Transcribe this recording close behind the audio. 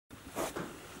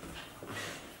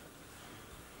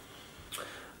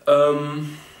This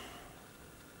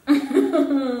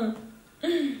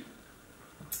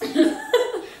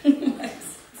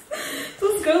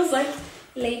girl's like,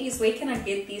 ladies, where can I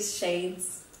get these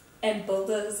shades? And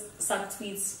builders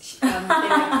subtweets, they're like,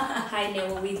 hi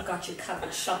Neil, we've got you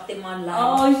covered. Shop them online.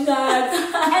 Oh, shit.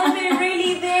 And they're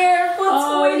really there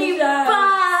for 20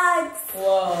 bucks.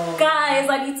 Whoa. Guys,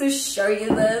 I need to show you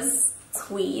this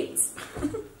tweet.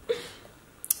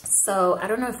 So, I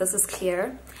don't know if this is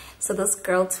clear. So this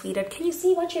girl tweeted, can you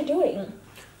see what you're doing?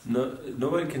 No,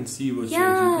 nobody can see what you're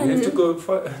doing. You have to go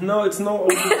no, it's not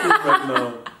open right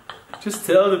now. Just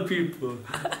tell the people.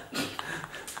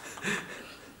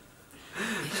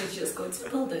 You should just go to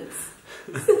builders.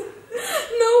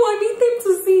 No, I need them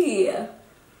to see.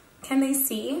 Can they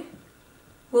see?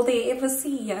 Will they ever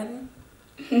see, Jan?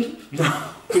 No.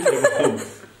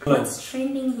 What's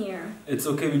trending here? It's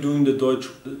okay, we're doing the Deutsch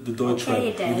Okay,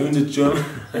 rap. Dad. We're doing the German.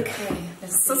 Okay.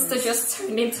 Sister just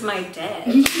turned into my dad.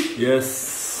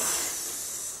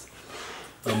 Yes.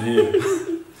 I'm here.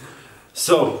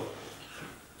 So,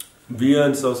 we are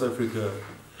in South Africa,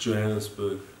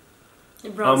 Johannesburg.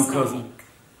 I'm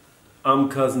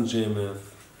cousin JMF.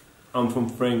 I'm from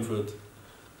Frankfurt,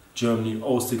 Germany,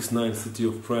 069, city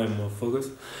of crime, motherfuckers.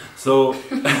 So,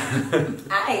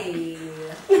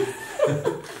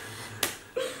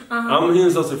 I'm here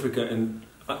in South Africa, and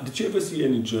did you ever see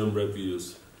any German rap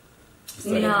videos?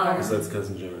 No. Besides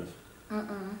cousin JMF?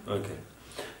 Okay.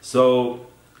 So,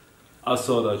 I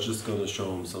thought I was just gonna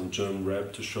show him some German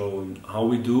rap to show him how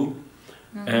we do.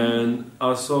 And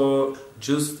I saw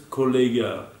just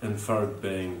Kollegah and Farid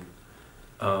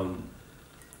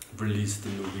released a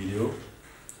new video.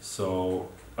 So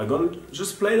I'm gonna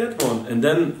just play that one. And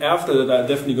then after that I'm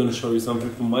definitely gonna show you something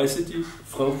from my city,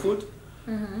 Frankfurt.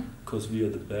 Because we are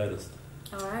the baddest.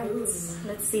 Alright,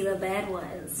 let's see the bad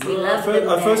ones. We love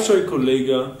I first show you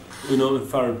Kollegah, you know, and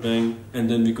Farid, and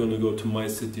then we're gonna go to my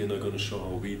city and I'm gonna show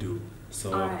how we do.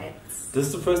 So alright. This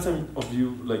is the first time of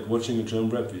you like watching a German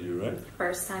rap video, right?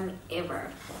 First time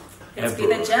ever. Let's be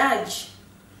the judge.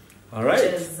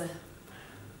 Alright.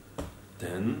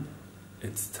 Then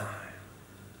it's time.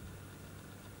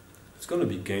 It's gonna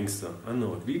be gangster. I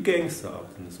know it. We gangster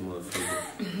up in this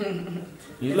motherfucker.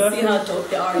 You Let's see how dope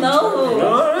they are. No,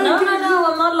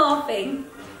 no, I'm not laughing.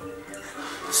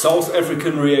 South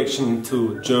African reaction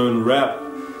to German rap.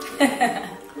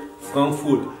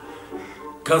 Frankfurt.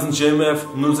 Cousin JMF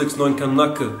 069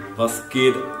 Kanake. Was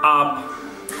geht ab?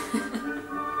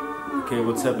 Okay,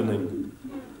 what's happening?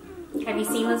 Have you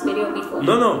seen this video before?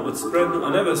 No, it's brand new.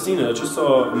 I never seen it. I just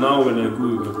saw it now when I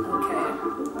Googled it. Okay.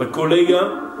 But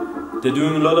Kollegah, they're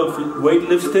doing a lot of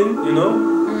weightlifting, you know?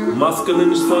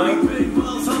 Masculine style.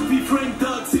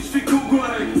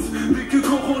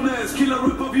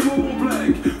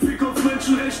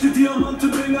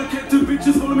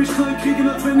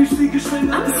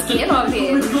 I'm scared of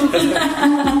him.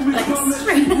 Like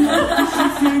straight.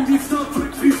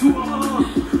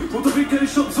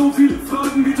 Ich hab so viele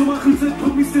Fragen, wie du machen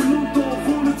Z-Promis den Mund auf,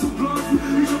 ohne zu blasen.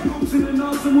 Ich hab Koks in der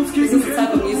Nase, muss gegen This is the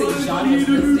type of music genre is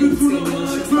listening to, and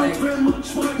it's just like...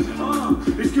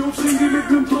 Ich geh auf Schenke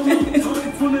mit nem Traum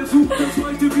von der Suche, das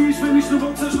weite wie ich, wenn ich ne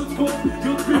Boxerschutz brauch. I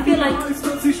feel like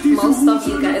most of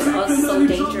you guys are so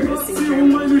dangerous in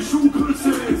Germany.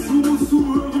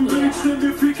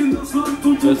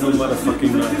 There's no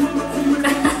motherfucking knife.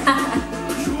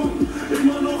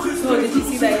 So did you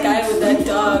see that guy with that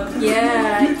dog?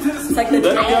 Yeah. It's like the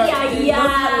dog.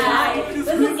 Yeah. This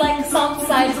is like some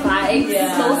side vibes.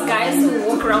 Yeah. Those guys who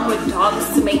walk around with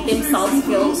dogs to make themselves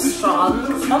feel strong.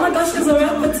 Oh my gosh, there's a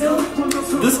rapper too.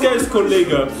 This guy is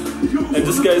Kollegah, and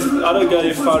this guy is the other guy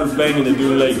is Farid, and they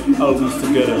do like albums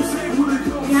together.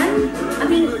 Yeah? I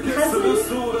mean, cousins,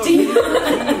 do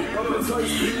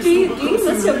you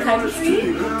miss your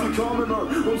country?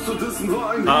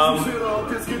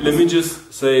 Let me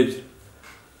just say it.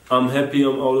 I'm happy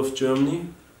I'm out of Germany.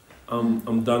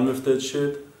 I'm done with that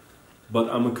shit. But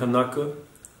I'm a Kanake,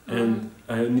 and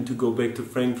I need to go back to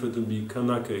Frankfurt and be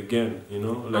Kanake again. You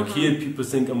know, like here people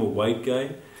think I'm a white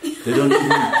guy. They don't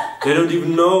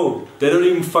even know. They don't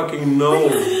even fucking know.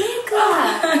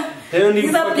 They don't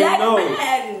even fucking know.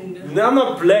 No, I'm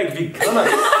not black. We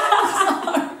Kanaks.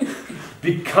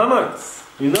 We Kanaks.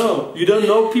 You know, you don't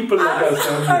know people like us.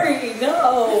 Sorry,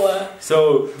 no.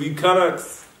 So we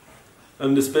Kanaks,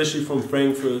 and especially from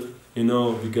Frankfurt, you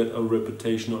know, we get a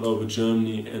reputation all over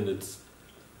Germany, and it's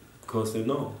because they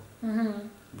know.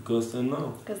 Because they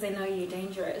know. Because they know you're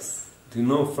dangerous. You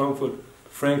know, Frankfurt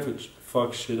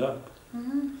fucks shit up.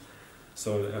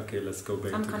 So okay, let's go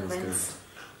back I'm to convinced. this guy.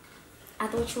 I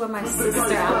thought you were my sister.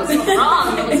 I was wrong.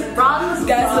 I was wrong. These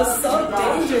guys are so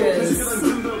dangerous.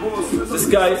 This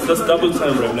guy does double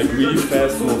time rap, like really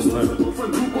fast most of the time.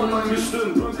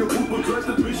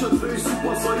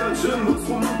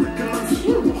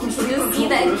 You see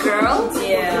that girl?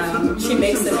 Yeah, she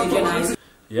makes the video nice.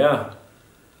 Yeah.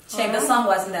 Shame the song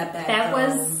wasn't that bad. That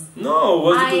was... No, it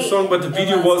wasn't a good song, but the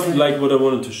video wasn't like what I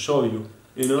wanted to show you.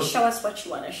 You know? Show us what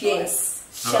you want to show us.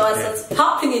 Show us what's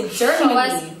popping in Germany. Show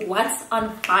us what's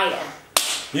on fire.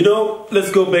 You know,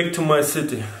 let's go back to my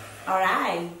city.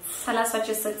 Alright. Tell us what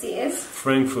your city is.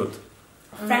 Frankfurt.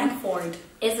 Frankfurt.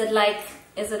 Is it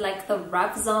like the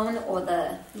rough zone or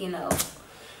the, you know,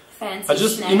 fancy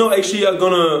you know, actually I'm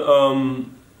gonna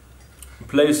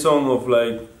play a song of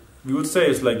like, we would say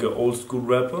it's like an old school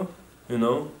rapper, you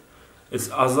know. It's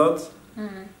Azad.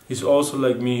 He's also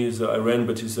like me, he's an Iranian,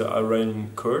 but he's an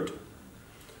Iranian Kurd.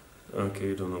 Okay,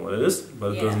 you don't know what it is,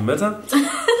 but it doesn't matter.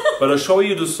 But I'll show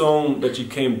you the song that he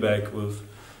came back with.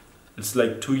 It's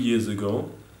like 2 years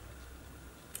ago.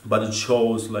 But it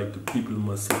shows like the people in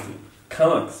my city.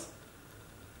 Kanaks.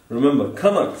 Remember,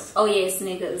 Kanaks. Oh yes,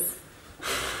 niggas.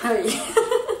 Oh yeah.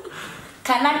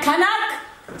 Kanak.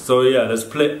 So yeah, let's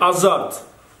play Azad.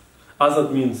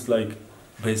 Azad means like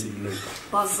basically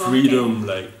like freedom,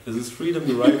 like is this freedom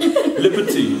the right?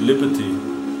 Liberty.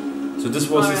 So this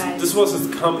was his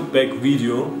comeback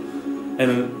video,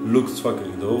 and it looks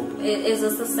fucking dope. Is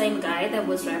this the same guy that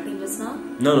was rapping just now?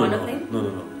 No.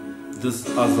 This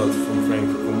is Azad from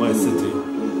Frankfurt, from my city.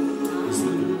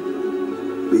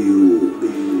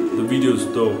 The video is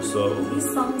dope, so these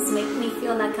songs make me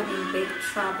feel like I'm in big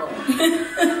trouble.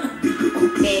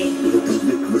 Big.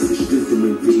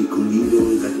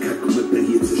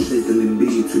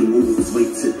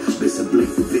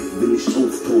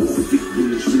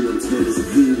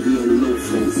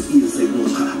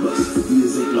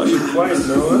 Are you quiet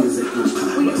now? Huh?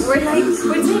 We're taking it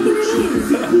in.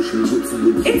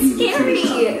 It's scary.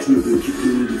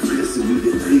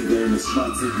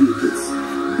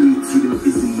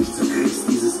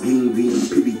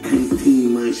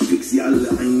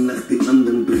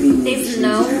 There's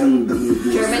no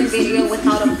German video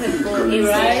without a pitbull,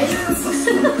 right?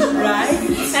 Right?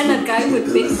 And a guy with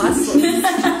big muscles.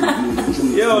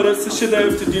 Yo, that's the shit I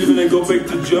have to do when I go back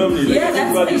to Germany. Like, Yeah,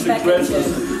 that's everybody's aggressive,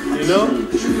 you know?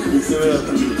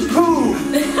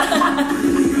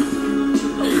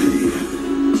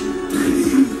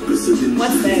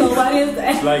 What's that? So what is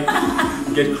that? Like,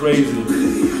 get crazy.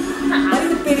 What is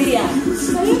the video?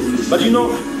 But you know,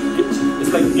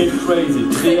 it's like get crazy.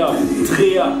 Dreh up.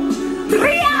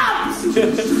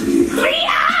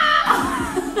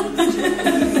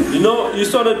 You know, you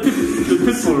saw that the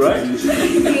pitbull, right?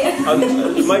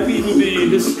 It might be even be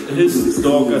his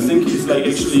dog. I think he's like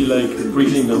actually like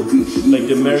breeding them, like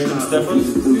the American Stafford.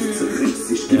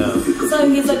 Yeah. So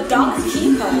he's a dog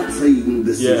keeper.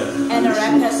 Yeah. And a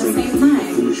rapper at the same time.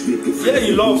 Yeah,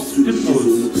 he loves pitbulls.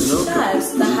 You know.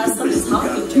 Does the hustle is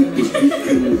hot in Germany?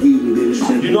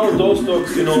 You know those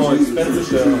dogs. You know how expensive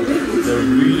they are. They're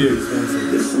really expensive.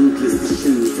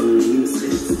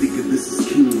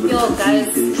 Yo guys,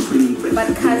 but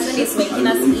cousin is making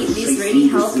us eat these really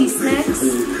healthy snacks.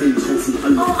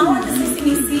 Oh, I want the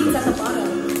sesame seeds at the bottom.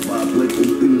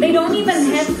 They don't even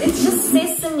have, it's just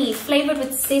sesame, flavored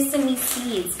with sesame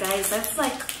seeds, guys. That's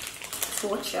like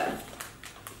torture.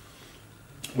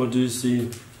 What do you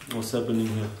see? What's happening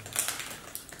here?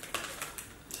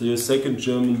 So your second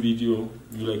German video,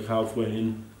 you're like halfway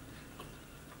in.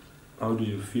 How do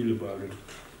you feel about it?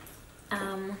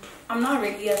 I'm not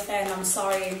really a fan, I'm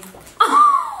sorry.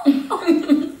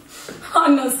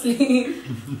 Honestly.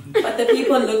 But the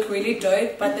people look really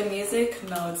dope, but the music,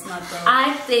 no, it's not dope.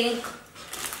 I think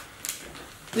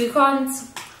we can't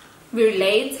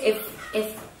relate if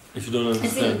you don't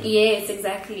understand. Yes,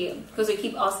 exactly. Because we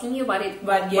keep asking you about it,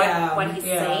 but yeah, what he's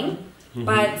saying.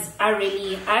 But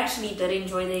I actually did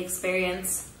enjoy the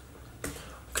experience.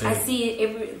 Okay. I see I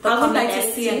would like to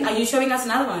see it. Are you showing us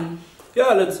another one?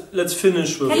 Yeah, let's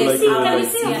finish with can like. Can you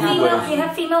see a female? You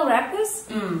have female rappers?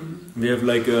 We have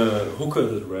like a hooker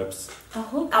that raps. A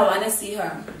hooker? I want to see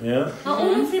her. Yeah?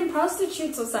 All of them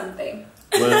prostitutes or something.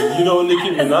 Well, you know, Nicki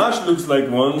Minaj looks like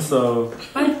one, so...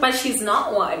 But she's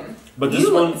not one. But this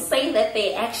you one... would say that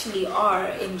they actually are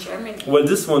in Germany. Well,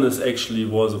 this one was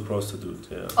a prostitute,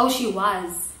 yeah. Oh, she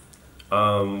was?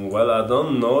 Well, I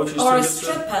don't know if you or a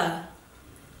stripper.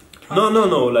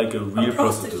 No, like a real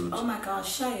prostitute. Oh my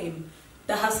gosh, shame.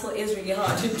 The hustle is really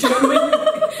hard in Germany.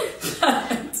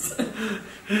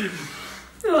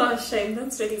 Oh, shame.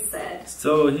 That's really sad.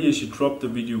 So here, she dropped the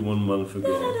video 1 month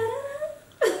ago.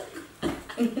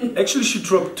 Actually, she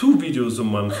dropped 2 videos a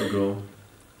month ago.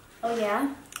 Oh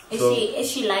yeah? Is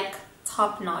she like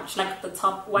top notch? Like the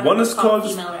top one? One is called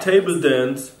Table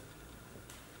Dance.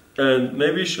 And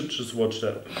maybe you should just watch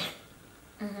that.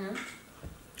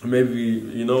 Maybe,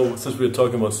 you know, since we're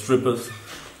talking about strippers.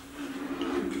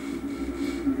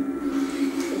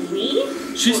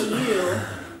 She's.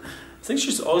 I think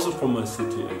she's also from my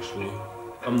city, actually.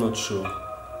 I'm not sure.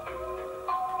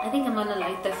 I think I'm gonna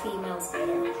like the females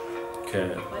better.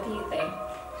 Okay. What do you think?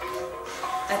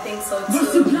 I think so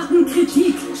Was too. die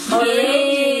Plattenkritik? Oh,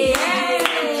 really?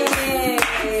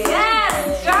 Yes,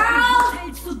 girl!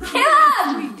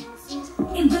 Kill him!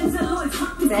 In Benzer läuft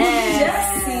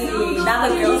Jesse. Now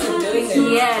the girls are doing it.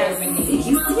 Yes. In Germany.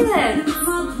 You see that?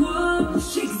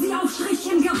 Schick sie auf Strich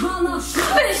in Gabbana.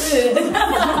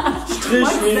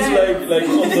 Strich means like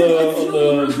on the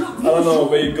I don't know,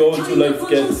 where you go to like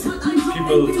get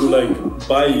people to like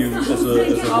buy you as a Oh,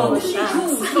 hoe.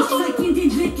 shucks.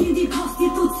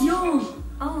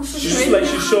 Oh, so She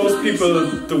shows people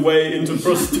the way into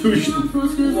prostitution.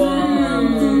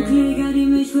 Kläger, die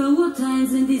mich verurteilen,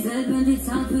 sind dieselben, die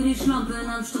zahlen für die Schlampen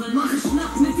am Strand. Mache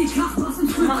Schnapp mit die Kachbars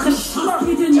und Mache Schnapp.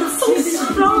 so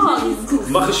strong.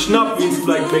 Mache Schnapp means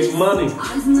like make money.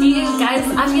 You guys,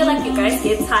 I feel like you guys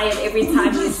get tired every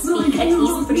time you speak at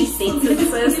least 3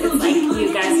 sentences. It's like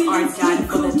you guys are done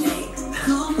for the day.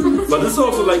 But it's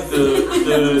also like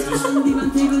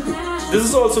this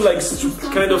is also like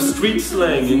kind of street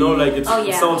slang, you know, like it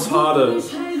sounds harder.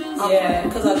 Yeah,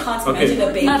 because I can't imagine a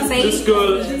baby.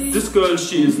 This girl,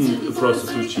 she isn't a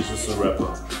prostitute, she's just a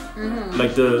rapper.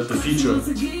 Like the feature.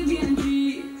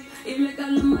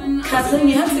 Cousin,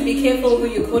 you have to be careful who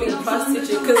you're calling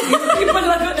prostitute, because people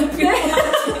are gonna be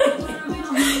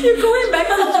you're going back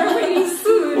to Germany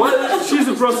soon. Well, she's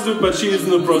a prostitute, but she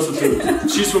isn't a prostitute.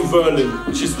 She's from Berlin.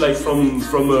 She's like from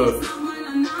a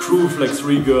crew of like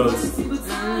 3 girls.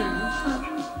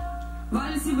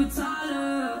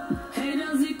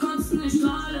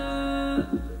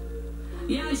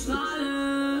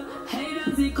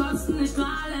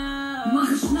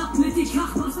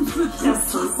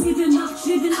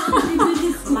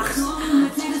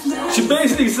 She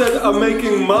basically said, I'm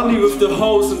making money with the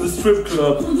hoes in the strip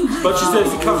club. But she says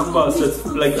kachbas, that's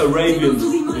like Arabian,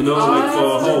 you know, like for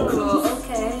a hoe. Cool,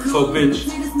 okay. For a bitch.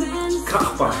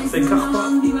 Kachba. Say kachba.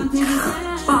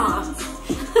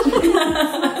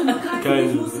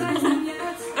 Kind of.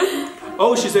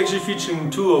 Oh, she's actually featuring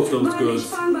 2 of those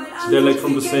girls. They're like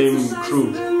from the same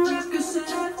crew.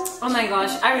 Oh my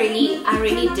gosh, I really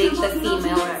dig the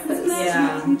female rappers.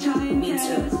 Yeah, me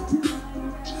too.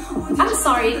 I'm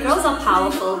sorry, girls are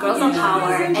powerful, girls are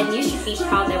power, and you should be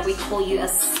proud that we call you a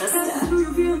sister,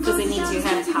 because it means you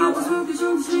have power.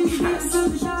 Trust.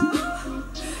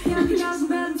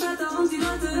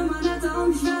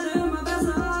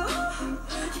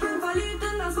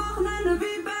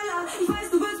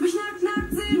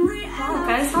 Oh,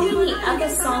 guys, how many other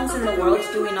songs in the world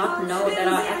do we not know that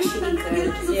are actually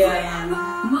good? Yeah.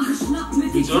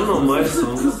 You don't know my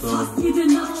songs, so... Yes,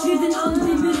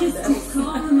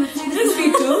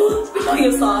 we do. We know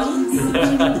your songs.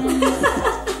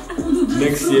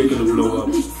 Next year gonna blow up.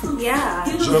 Yeah.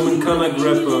 German Kanak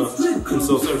rapper in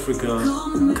South Africa.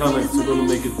 Kanaks are gonna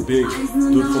make it big.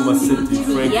 Dude from my city,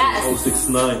 Frank Yes.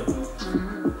 069.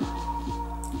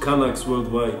 Kanaks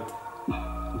worldwide.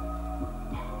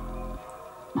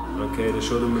 Okay, they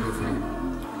showed him everything.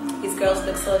 These girls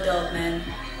look so dope, man.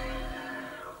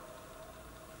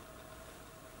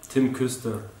 Tim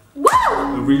Küster. Woo!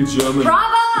 A real German.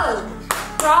 Bravo!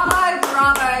 Bravo,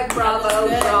 bravo, bravo,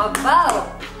 bravo.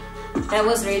 That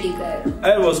was really good.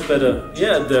 It was better.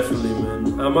 Yeah, definitely,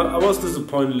 man. I was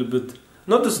disappointed a little bit.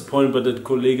 Not disappointed, but that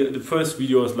Kollegah, the first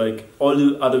video was like, all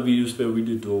the other videos were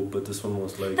really dope, but this one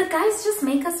was like... The guys just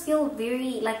make us feel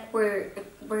very, like, we're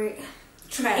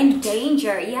Trapped. in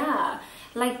danger, yeah.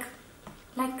 Like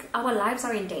our lives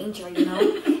are in danger, you know?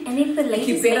 And then the ladies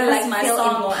You better make like us my feel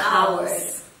song or empowered.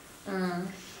 ours.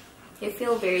 You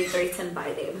feel very threatened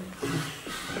by them.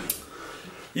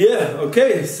 Yeah,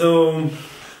 okay, so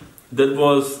that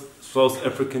was South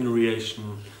African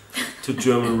reaction to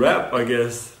German rap, I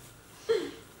guess.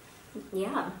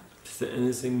 Yeah. Is there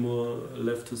anything more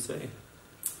left to say?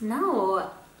 No.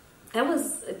 That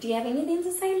was... Do you have anything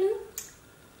to say, Lou?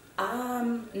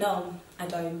 No, I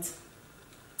don't.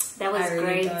 That was I really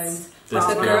great. don't. That's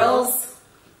The great. girls,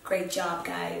 great job,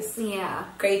 guys. Yeah.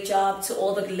 Great job to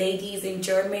all the ladies in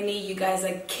Germany. You guys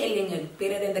are killing it,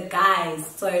 better than the guys.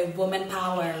 So, woman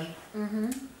power.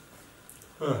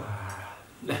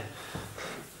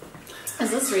 Is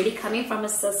this really coming from a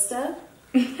sister?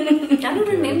 I don't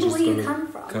remember where you come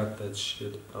from. Cut that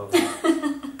shit out.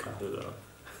 Cut it out.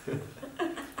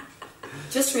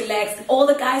 Just relax. All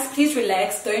the guys, please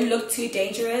relax. Don't look too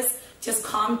dangerous. Just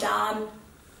calm down.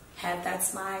 Have that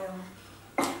smile.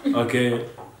 Okay,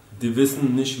 die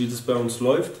wissen nicht, wie das bei uns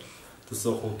läuft. Das ist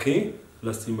auch okay.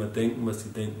 Lass die mal denken, was sie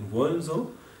denken wollen.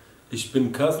 So. Ich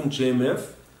bin Cousin JMF.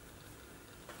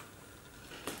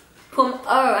 Oh,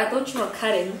 I thought you were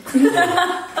cutting.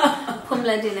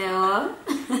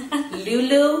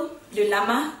 Lulu,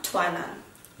 Lulama, Twanan.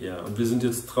 Ja, und wir sind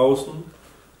jetzt draußen.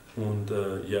 Und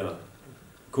ja,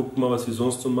 guckt mal, was wir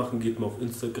sonst so machen. Geht mal auf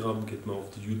Instagram, geht mal auf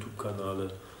die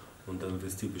YouTube-Kanäle. Und dann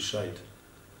wisst ihr Bescheid.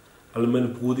 Alle meine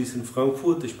Brudis in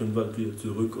Frankfurt, ich bin bald wieder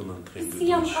zurück und dann drehen wir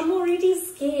durch. I'm already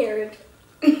scared.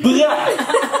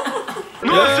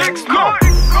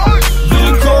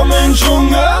 Willkommen im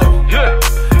Dschungel,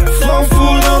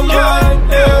 Frankfurt am Main,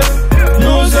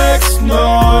 069,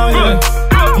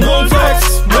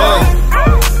 069.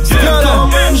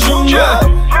 Willkommen im Dschungel,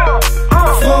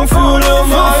 Frankfurt am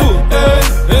Main,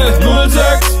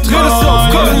 069, 069.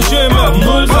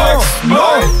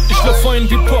 Ich lauf vorhin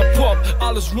wie Pop,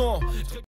 alles wrong.